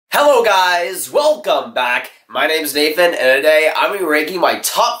Hello guys, welcome back. My name is Nathan, and today I'm going to be ranking my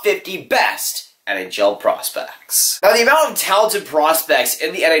top 50 best NHL prospects. Now, the amount of talented prospects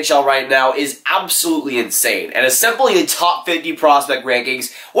in the NHL right now is absolutely insane, and assembling the top 50 prospect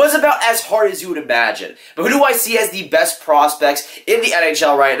rankings was about as hard as you would imagine. But who do I see as the best prospects in the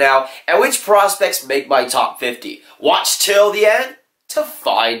NHL right now, and which prospects make my top 50? Watch till the end to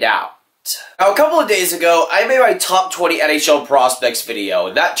find out. Now, a couple of days ago, I made my top 20 NHL prospects video,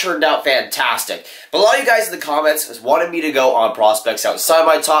 and that turned out fantastic. But a lot of you guys in the comments wanted me to go on prospects outside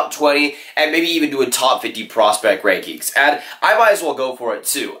my top 20, and maybe even do a top 50 prospect rankings. And I might as well go for it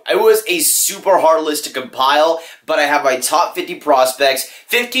too. It was a super hard list to compile, but I have my top 50 prospects,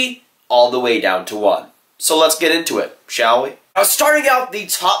 50 all the way down to 1. So let's get into it, shall we? Now, starting out the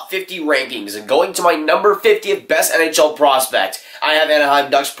top 50 rankings and going to my number 50th best NHL prospect, I have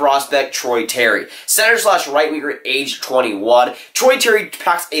Anaheim Ducks prospect Troy Terry. Center/right winger, age 21. Troy Terry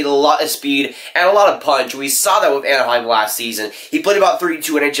packs a lot of speed and a lot of punch. We saw that with Anaheim last season. He played about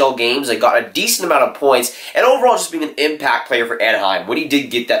 32 NHL games and got a decent amount of points, and overall just being an impact player for Anaheim when he did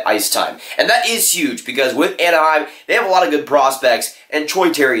get that ice time. And that is huge because with Anaheim, they have a lot of good prospects, and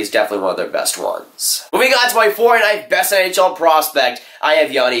Troy Terry is definitely one of their best ones. Moving on to my 49th best NHL prospect, I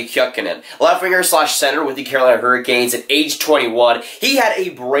have Jani Kukkonen. Left winger/center with the Carolina Hurricanes at age 21. He had a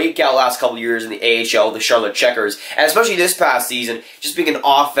breakout last couple years in the AHL with the Charlotte Checkers, and especially this past season, just being an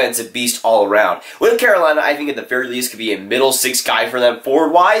offensive beast all around. With Carolina, I think at the very least could be a middle six guy for them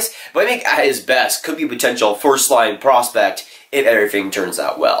forward-wise, but I think at his best could be a potential first-line prospect if everything turns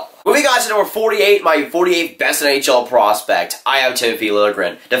out well. Moving on to number 48, my 48th best NHL prospect, I have Timothy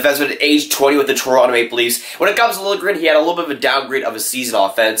Liljegren. Defenseman at age 20 with the Toronto Maple Leafs. When it comes to Liljegren, he had a little bit of a downgrade of a season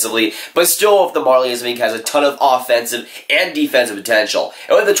offensively, but still with the Marlies, I think has a ton of offensive and defensive potential.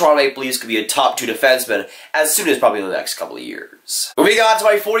 And with the Toronto Maple Leafs, could be a top 2 defenseman as soon as probably in the next couple of years. Moving on to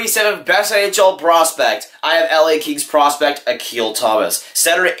my 47th best NHL prospect, I have LA Kings prospect Akil Thomas.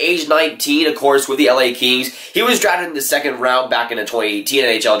 Center at age 19, of course, with the LA Kings. He was drafted in the second round back in the 2018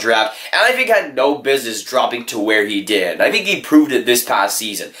 NHL draft, and I think had no business dropping to where he did. And I think he proved it this past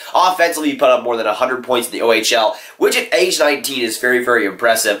season. Offensively, he put up more than 100 points in the OHL, which at age 19 is very, very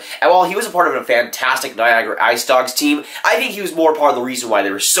impressive. And while he was a part of a fantastic Niagara Ice Dogs team, I think he was more part of the reason why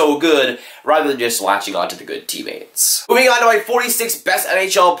they were so good, rather than just latching onto the good teammates. Moving on to my 46th best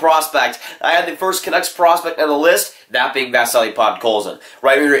NHL prospect, I had the first Canucks prospect on the list, that being Vasily Podkolzin.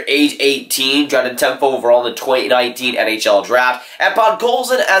 Right winger at age 18, drafted 10th overall in the 2019 NHL draft. And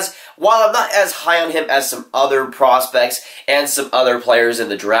Podkolzin, while I'm not as high on him as some other prospects and some other players in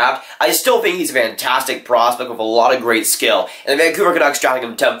the draft, I still think he's a fantastic prospect with a lot of great skill. And the Vancouver Canucks drafting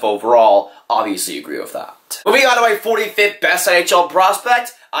him 10th overall, obviously agree with that. Moving on to my 45th best NHL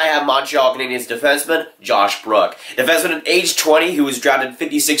prospect, I have Montreal Canadiens defenseman Josh Brook. Defenseman at age 20 who was drafted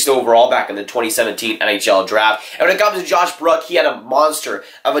 56th overall back in the 2017 NHL draft. And when it comes to Josh Brook, he had a monster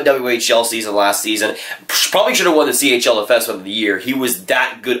of a WHL season last season. Probably should have won the CHL Defenseman of the Year. He was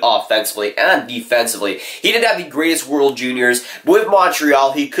that good offensively and defensively. He didn't have the greatest World Juniors, but with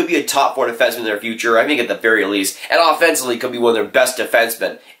Montreal, he could be a top 4 defenseman in their future, I think at the very least, and offensively could be one of their best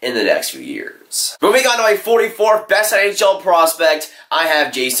defensemen in the next few years. Moving on to my 44th best NHL prospect, I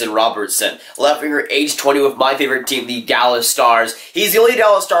have Jason Robertson. Left winger, age 20 with my favorite team, the Dallas Stars. He's the only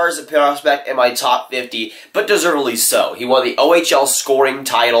Dallas Stars prospect in my top 50, but deservedly so. He won the OHL scoring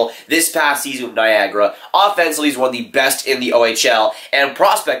title this past season with Niagara. Offensively, he's one of the best in the OHL, and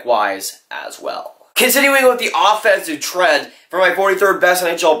prospect-wise as well. Continuing with the offensive trend, for my 43rd best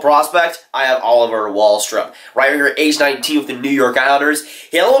NHL prospect, I have Oliver Wahlstrom. Right winger, age 19 with the New York Islanders.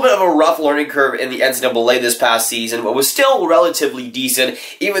 He had a little bit of a rough learning curve in the NCAA this past season, but was still relatively decent,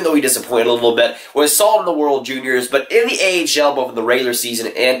 even though he disappointed a little bit. Was solid in the World Juniors, but in the AHL, both in the regular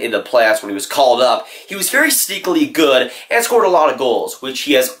season and in the playoffs when he was called up, he was very sneakily good and scored a lot of goals, which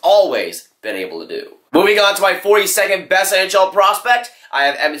he has always been able to do. Moving on to my 42nd best NHL prospect, I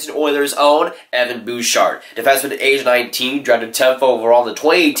have Edmonton Oilers' own Evan Bouchard. Defenseman at age 19, drafted 10th overall in the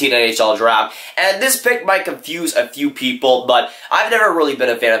 2018 NHL draft. And this pick might confuse a few people, but I've never really been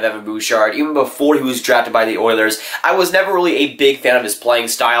a fan of Evan Bouchard. Even before he was drafted by the Oilers, I was never really a big fan of his playing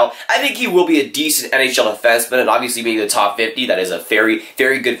style. I think he will be a decent NHL defenseman, and obviously being in the top 50, that is a very,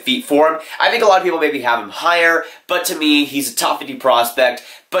 very good feat for him. I think a lot of people maybe have him higher, but to me, he's a top 50 prospect,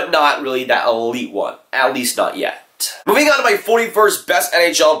 but not really that elite one, at least not yet. Moving on to my 41st best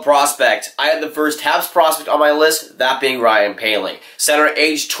NHL prospect, I had the first Habs prospect on my list, that being Ryan Poehling. Center,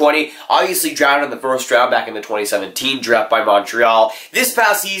 age 20, obviously drafted in the first round back in the 2017 draft by Montreal. This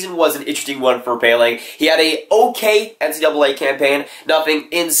past season was an interesting one for Poehling. He had a okay NCAA campaign, nothing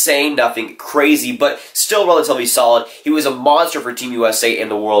insane, nothing crazy, but still relatively solid. He was a monster for Team USA in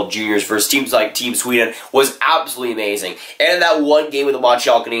the World Juniors versus teams like Team Sweden, was absolutely amazing. And in that one game with the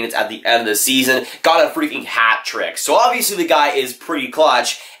Montreal Canadiens at the end of the season, got a freaking hat trick. So obviously the guy is pretty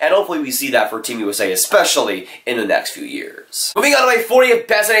clutch, and hopefully we see that for Team USA, especially in the next few years. Moving on to my 40th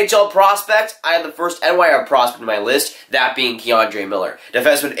best NHL prospect, I had the first NYR prospect on my list, that being Keandre Miller.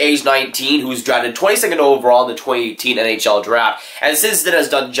 Defenseman age 19, who was drafted 22nd overall in the 2018 NHL draft, and since then has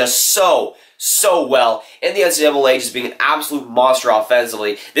done just so well in the NCAA, just being an absolute monster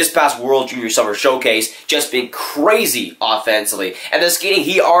offensively. This past World Junior Summer Showcase, just being crazy offensively. And the skating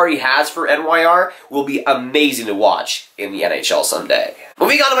he already has for NYR will be amazing to watch in the NHL someday.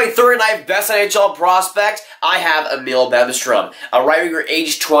 Moving on to my 39th best NHL prospect, I have Emil Bemstrom, a right winger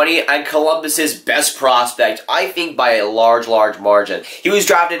age 20 and Columbus's best prospect, I think by a large margin. He was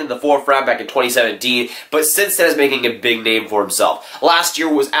drafted in the 4th round back in 2017, but since then is making a big name for himself. Last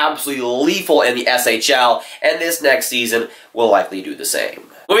year was absolutely lethal in the SHL, and this next season will likely do the same.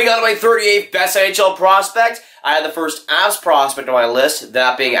 Moving on to my 38th best NHL prospect, I had the first Avs prospect on my list,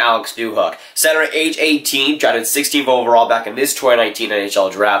 that being Alex Newhook. Center, age 18, drafted 16th overall back in this 2019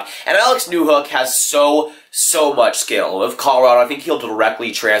 NHL draft. And Alex Newhook has so much skill. With Colorado, I think he'll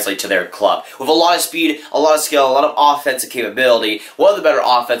directly translate to their club. With a lot of speed, a lot of skill, a lot of offensive capability, one of the better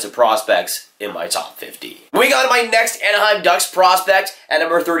offensive prospects in my top 50. Moving on to my next Anaheim Ducks prospect, at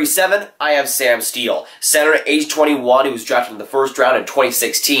number 37, I have Sam Steele. Center, age 21, who was drafted in the 1st round in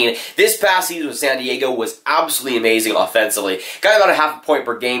 2016. This past season with San Diego was absolutely amazing offensively. Got about a half a point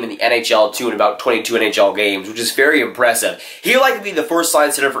per game in the NHL too in about 22 NHL games, which is very impressive. He'll likely be the first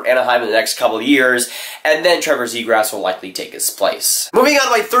line center for Anaheim in the next couple of years, and then Trevor Zegras will likely take his place. Moving on to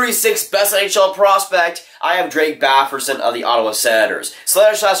my 36th best NHL prospect, I have Drake Bafferson of the Ottawa Senators.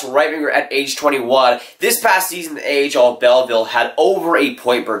 Senators right winger at age 21. This past season, the AHL of Belleville had over a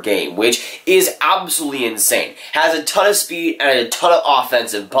point per game, which is absolutely insane. Has a ton of speed and a ton of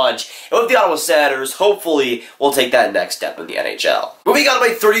offensive punch. And with the Ottawa Senators, hopefully, we'll take that next step in the NHL. Moving on to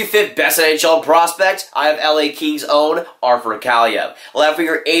my 35th best NHL prospect, I have LA Kings' own Arthur Kaliev. Left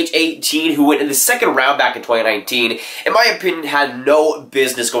winger, age 18, who went in the 2nd round back in 2019. In my opinion, had no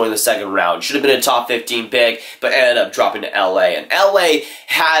business going in the 2nd round. Should have been a top 15 pick, but ended up dropping to LA. And LA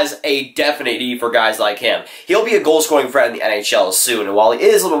has a definite need for guys like him. He'll be a goal-scoring threat in the NHL soon, and while he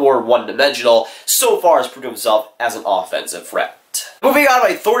is a little more one-dimensional, so far has proved himself as an offensive threat. Moving on to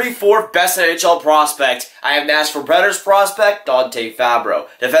my 34th best NHL prospect, I have Nashville Predators prospect, Dante Fabro.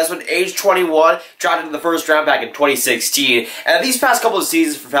 Defenseman, age 21, drafted in the 1st round back in 2016. And these past couple of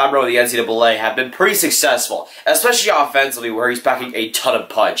seasons for Fabro in the NCAA have been pretty successful, especially offensively where he's packing a ton of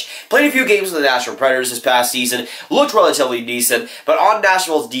punch. Played a few games with the Nashville Predators this past season, looked relatively decent, but on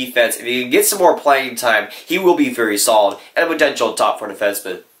Nashville's defense, if he can get some more playing time, he will be very solid and a potential top 4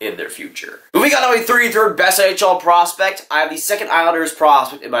 defenseman in their future. Moving on to my 33rd best NHL prospect, I have the 2nd Islanders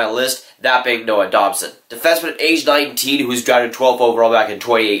prospect in my list, that being Noah Dobson. Defenseman at age 19, who was drafted 12th overall back in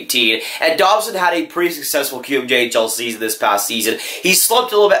 2018, and Dobson had a pretty successful QMJHL season this past season. He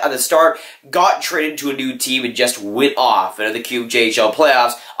slumped a little bit at the start, got traded to a new team, and just went off. And in the QMJHL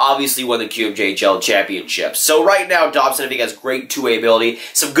playoffs, obviously won the QMJHL championship. So right now, Dobson, I think, has great two-way ability,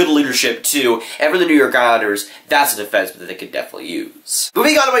 some good leadership too, and for the New York Islanders, that's a defenseman that they could definitely use.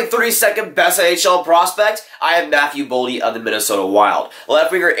 Moving on to my 32nd best NHL prospect, I have Matthew Boldy of the Minnesota Wild.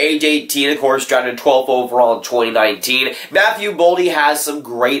 Left winger, age 18, of course, drafted 12th overall in 2019. Matthew Boldy has some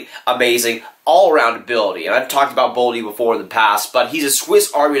great, amazing all-around ability, and I've talked about Boldy before in the past, but he's a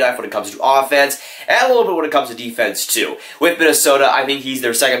Swiss Army knife when it comes to offense, and a little bit when it comes to defense too. With Minnesota, I think he's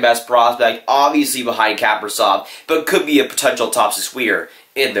their 2nd best prospect, obviously behind Kaprizov, but could be a potential top 6 winger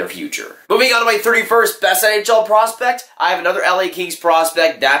in their future. Moving on to my 31st best NHL prospect, I have another LA Kings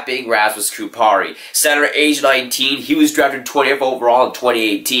prospect, that being Rasmus Kupari. Center, age 19, he was drafted 20th overall in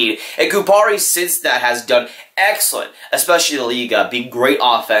 2018, and Kupari since that has done excellent, especially in the Liga, being great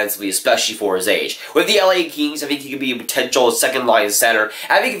offensively, especially for his age. With the LA Kings, I think he could be a potential 2nd-line center.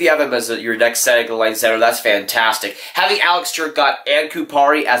 I think if you have him as your next 2nd-line center, that's fantastic. Having Alex Turcotte and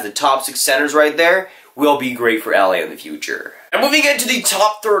Kupari as the top 6 centers right there will be great for LA in the future. And moving into the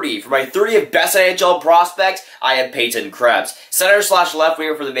top 30, for my 30th best NHL prospects, I have Peyton Krebs. Center slash left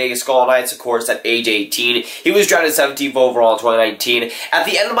winger for the Vegas Golden Knights, of course, at age 18. He was drafted 17th overall in 2019. At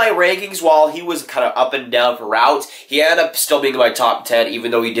the end of my rankings, while he was kind of up and down for routes, he ended up still being in my top 10,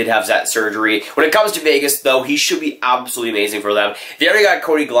 even though he did have that surgery. When it comes to Vegas, though, he should be absolutely amazing for them. They already got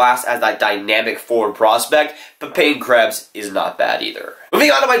Cody Glass as that dynamic forward prospect, but Peyton Krebs is not bad either.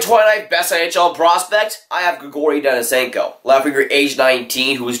 Moving on to my 29th best NHL prospect, I have Grigory Denisenko, left winger age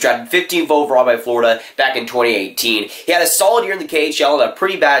 19, who was drafted 15th overall by Florida back in 2018. He had a solid year in the KHL and a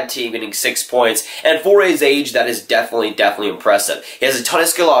pretty bad team, getting 6 points, and for his age, that is definitely impressive. He has a ton of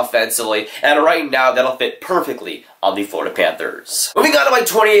skill offensively, and right now, that'll fit perfectly on the Florida Panthers. Moving on to my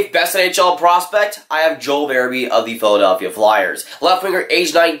 28th best NHL prospect, I have Joel Verby of the Philadelphia Flyers. Left winger,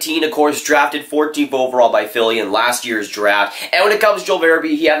 age 19, of course, drafted 14th overall by Philly in last year's draft. And when it comes to Joel Verby,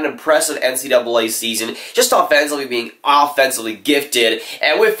 he had an impressive NCAA season, just offensively being offensively gifted.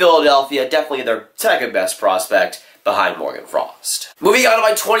 And with Philadelphia, definitely their second best prospect behind Morgan Frost. Moving on to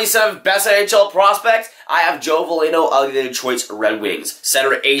my 27th best NHL prospect, I have Joe Veleno of the Detroit Red Wings.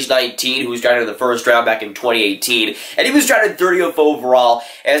 Center at age 19, who was drafted in the first round back in 2018. And he was drafted 30th overall,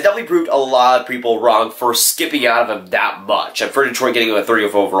 and has definitely proved a lot of people wrong for skipping out of him that much. And for Detroit, getting him a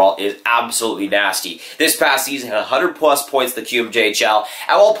 30th overall is absolutely nasty. This past season, had 100 plus points in the QMJHL.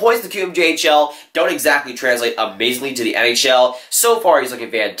 And while points in the QMJHL don't exactly translate amazingly to the NHL, so far he's looking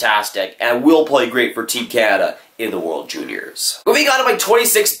fantastic, and will play great for Team Canada in the World Juniors. Moving on to my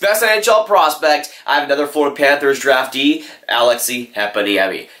 26th best NHL prospect, I have another Florida Panthers draftee, Alexi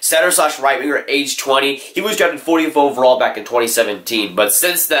Heponiemi. Center slash right winger, age 20. He was drafted 40th overall back in 2017, but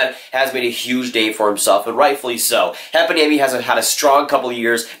since then has made a huge name for himself, and rightfully so. Heponiemi has had a strong couple of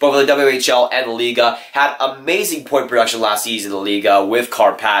years, both in the WHL and the Liga. Had amazing point production last season in the Liga with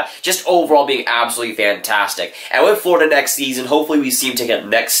Karpat, just overall being absolutely fantastic. And with Florida next season, hopefully we see him take a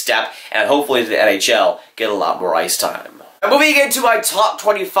next step, and hopefully the NHL get a lot more ice time. And moving into my top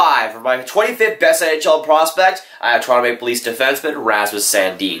 25, for my 25th best NHL prospect, I have Toronto Maple Leafs defenseman Rasmus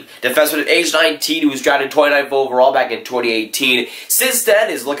Sandin. Defenseman at age 19, who was drafted 29th overall back in 2018. Since then,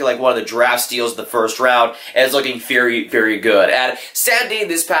 is looking like one of the draft steals in the first round, and is looking very good. And Sandin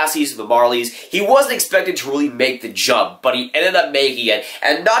this past season with the Marlies, he wasn't expected to really make the jump, but he ended up making it,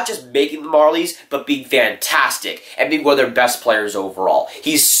 and not just making the Marlies, but being fantastic, and being one of their best players overall.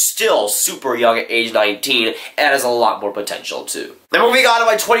 He's still super young at age 19, and has a lot more potential too. Now moving on to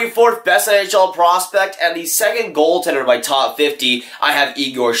my 24th best NHL prospect, and the second goaltender in my top 50, I have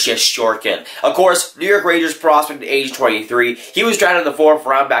Igor Shesterkin. Of course, New York Rangers prospect at age 23. He was drafted in the 4th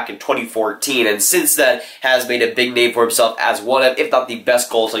round back in 2014, and since then has made a big name for himself as one of, if not the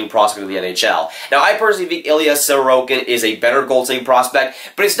best goaltending prospect in the NHL. Now, I personally think Ilya Sorokin is a better goaltending prospect,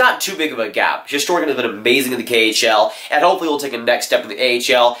 but it's not too big of a gap. Shesterkin has been amazing in the KHL, and hopefully will take a next step in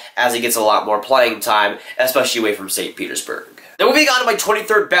the AHL as he gets a lot more playing time, especially away from St. Petersburg. Now moving on to my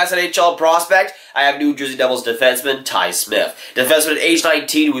 23rd best NHL prospect, I have New Jersey Devils defenseman Ty Smith. Defenseman at age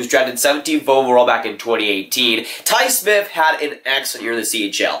 19, who was drafted 17th overall back in 2018. Ty Smith had an excellent year in the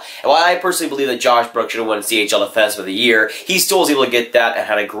CHL. And while I personally believe that Josh Brooks should have won CHL Defenseman of the Year, he still was able to get that and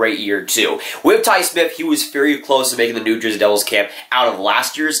had a great year too. With Ty Smith, he was very close to making the New Jersey Devils camp out of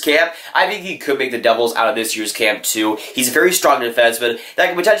last year's camp. I think he could make the Devils out of this year's camp too. He's a very strong defenseman that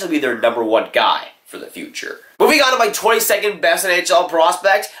can potentially be their #1 guy for the future. Moving on to my 22nd best NHL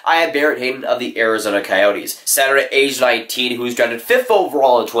prospect, I have Barrett Hayton of the Arizona Coyotes. Center at age 19, who was drafted 5th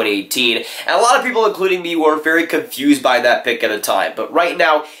overall in 2018. And a lot of people, including me, were very confused by that pick at the time. But right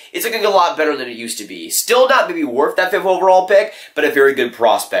now, it's looking a lot better than it used to be. Still not maybe worth that 5th overall pick, but a very good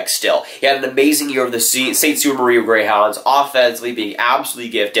prospect still. He had an amazing year of the St. Super Maria Greyhounds, offensively being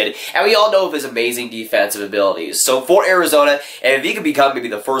absolutely gifted, and we all know of his amazing defensive abilities. So for Arizona, and if he could become maybe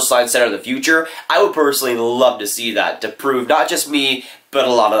the first-line center of the future, I would personally love to see that, to prove not just me, but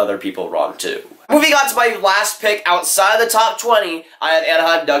a lot of other people wrong too. Moving on to my last pick outside of the top 20, I have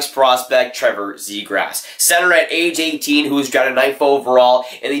Anaheim Ducks prospect Trevor Zegras. Center at age 18, who was drafted 9th overall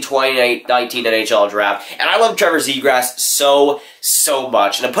in the 2019 NHL draft. And I love Trevor Zegras so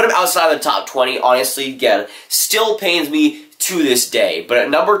much. And to put him outside of the top 20, honestly, again, still pains me to this day. But at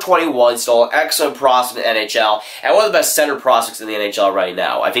number 21, still an excellent prospect in the NHL, and one of the best center prospects in the NHL right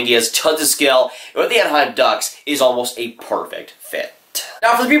now. I think he has tons of skill, and with the Anaheim Ducks, is almost a perfect fit.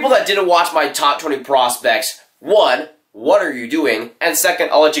 Now, for the people that didn't watch my top 20 prospects, 1, what are you doing? And second,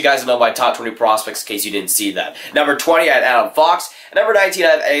 I'll let you guys know my top 20 prospects in case you didn't see that. Number 20, I had Adam Fox. At number 19, I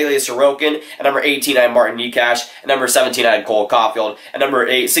had Elias Sorokin. At number 18, I had Martin Necas. At number 17, I had Cole Caulfield. At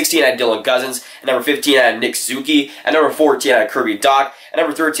number 16, I had Dylan Cousins. At number 15, I had Nick Suzuki. At number 14, I had Kirby Dach. At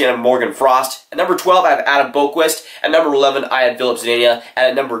number 13, I had Morgan Frost. At number 12, I have Adam Boquist. At number 11, I had Philip Zadina. And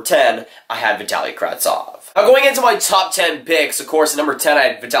at number 10, I had Vitaly Kravtsov. Now going into my top 10 picks, of course, at number 10 I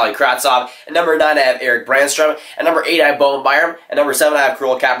had Vitaly Kravtsov, at number 9 I have Eric Brandstrom, at number 8 I have Bowen Byram, at number 7 I have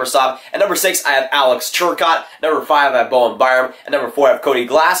Kirill Kaprizov, at number 6 I have Alex Turcotte, at number 5 I have Bowen Byram, at number 4 I have Cody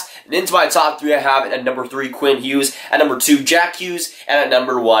Glass, and into my top 3 I have at number 3 Quinn Hughes, at number 2 Jack Hughes, and at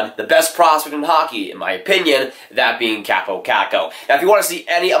number 1 the best prospect in hockey, in my opinion, that being Kakko. Now if you want to see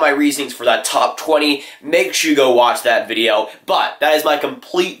any of my reasonings for that top 20, make sure you go watch that video, but that is my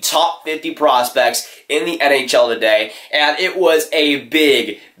complete top 50 prospects in the NHL today, and it was a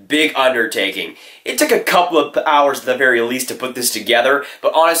big undertaking. It took a couple of hours at the very least to put this together,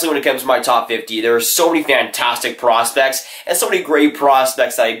 but honestly when it comes to my top 50, there are so many fantastic prospects, and so many great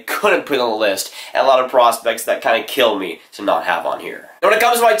prospects that I couldn't put on the list, and a lot of prospects that kind of kill me to not have on here. Now when it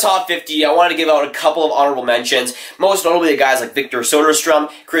comes to my top 50, I wanted to give out a couple of honorable mentions, most notably the guys like Victor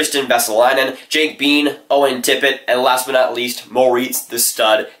Soderstrom, Kristen Vesalainen, Jake Bean, Owen Tippett, and last but not least, Moritz the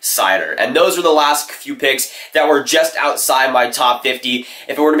Stud Seider. And those were the last few picks that were just outside my top 50.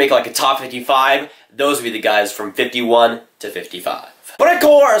 If I were to make like a top 55, those would be the guys from 51 to 55. But of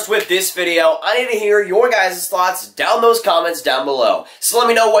course, with this video, I need to hear your guys' thoughts down those comments down below. So let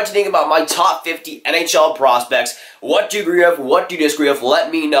me know what you think about my top 50 NHL prospects. What do you agree with? What do you disagree with?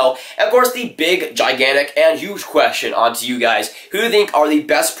 Let me know. And of course, the big, gigantic, and huge question onto you guys. Who do you think are the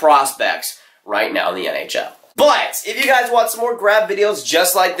best prospects right now in the NHL? But if you guys want some more Grav videos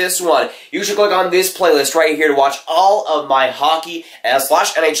just like this one, you should click on this playlist right here to watch all of my hockey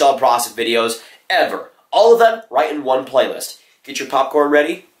slash NHL prospect videos ever. All of them right in one playlist. Get your popcorn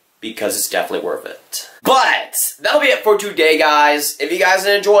ready, because it's definitely worth it. But that'll be it for today, guys. If you guys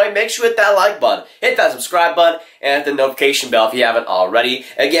enjoy, make sure you hit that like button, hit that subscribe button, and hit the notification bell if you haven't already.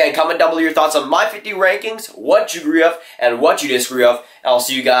 Again, comment down below your thoughts on my 50 rankings, what you agree with, and what you disagree with. And I'll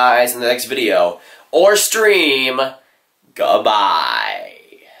see you guys in the next video or stream. Goodbye.